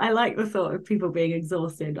 I like the thought of people being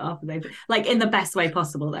exhausted after they've, like, in the best way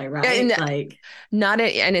possible, though, right? And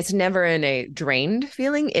and it's never in a drained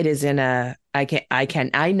feeling. It is in a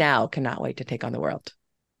I now cannot wait to take on the world.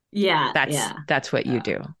 Yeah, that's what you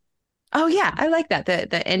do. Oh yeah, I like that.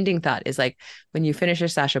 The ending thought is like when you finish your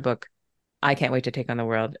Sasha book, I can't wait to take on the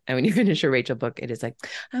world, and when you finish your Rachel book, it is like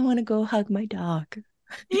I want to go hug my dog.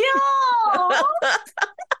 Yeah.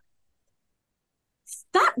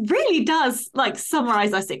 That really does like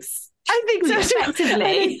summarize us I think so too.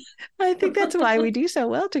 Effectively. I think that's why we do so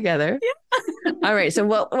well together. Yeah. All right. So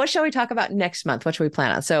what shall we talk about next month? What should we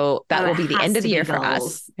plan on? So that will be the end of the year for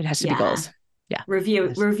us. It has to be goals. Yeah. Review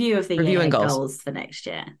of the year and goals for next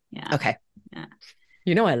year. Yeah. Okay. Yeah.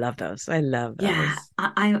 You know, I love those. I love those. Yeah.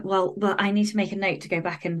 I need to make a note to go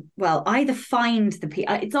back and, either find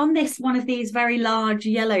it's on one of these very large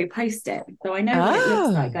yellow Post-it. So I know what it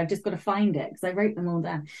looks like. I've just got to find it because I wrote them all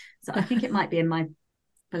down. So I think it might be in my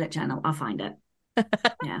bullet journal. I'll find it.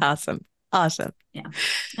 Yeah. Awesome. Yeah.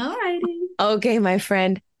 All righty. Okay, my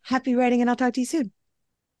friend. Happy writing, and I'll talk to you soon.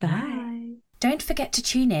 Bye. Don't forget to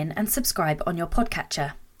tune in and subscribe on your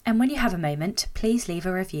podcatcher. And when you have a moment, please leave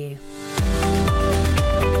a review.